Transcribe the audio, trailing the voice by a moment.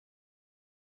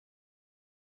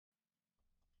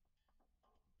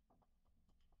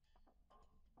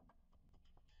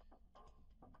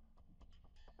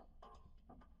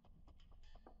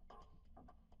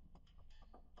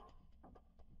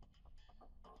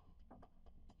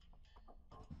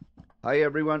Hi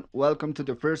everyone, welcome to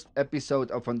the first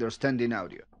episode of Understanding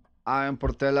Audio. I am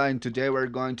PRTLA and today we're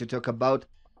going to talk about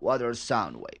what are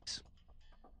sound waves.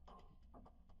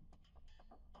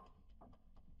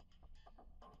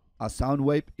 A sound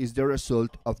wave is the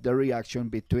result of the reaction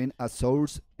between a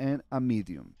source and a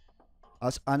medium.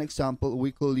 As an example,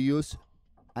 we could use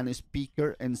a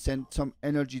speaker and send some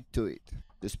energy to it.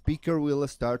 The speaker will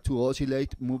start to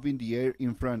oscillate, moving the air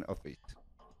in front of it.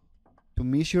 To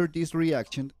measure this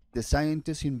reaction, the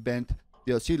scientists invent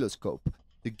the oscilloscope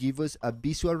to give us a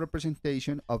visual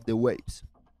representation of the waves.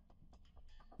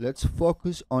 Let's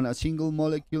focus on a single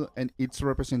molecule and its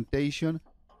representation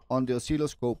on the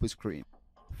oscilloscope screen.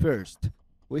 First,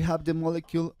 we have the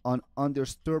molecule on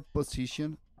undisturbed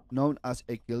position known as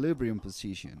equilibrium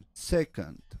position.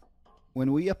 Second,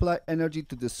 when we apply energy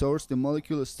to the source, the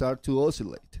molecule starts to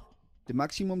oscillate. The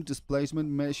maximum displacement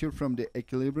measured from the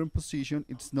equilibrium position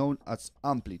is known as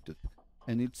amplitude,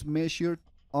 and it's measured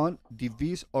on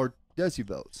dBs or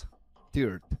decibels.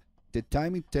 Third, the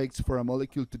time it takes for a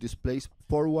molecule to displace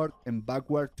forward and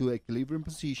backward to equilibrium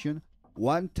position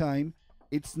one time,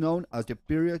 it's known as the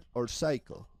period or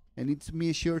cycle, and it's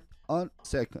measured on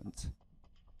seconds.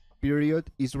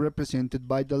 Period is represented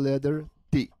by the letter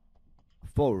T.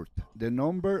 Fourth, the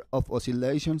number of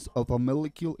oscillations of a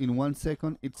molecule in 1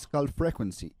 second is called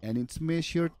frequency, and it's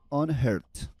measured on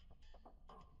hertz.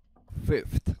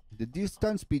 Fifth, the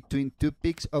distance between two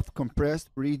peaks of compressed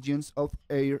regions of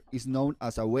air is known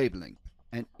as a wavelength,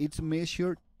 and it's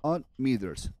measured on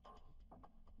meters.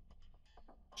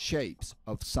 Shapes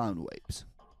of sound waves.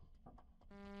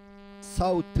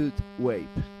 Sawtooth wave,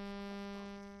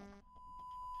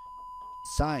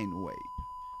 sine wave,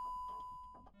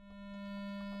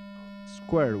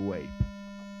 square wave,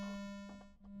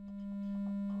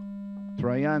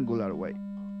 triangular wave,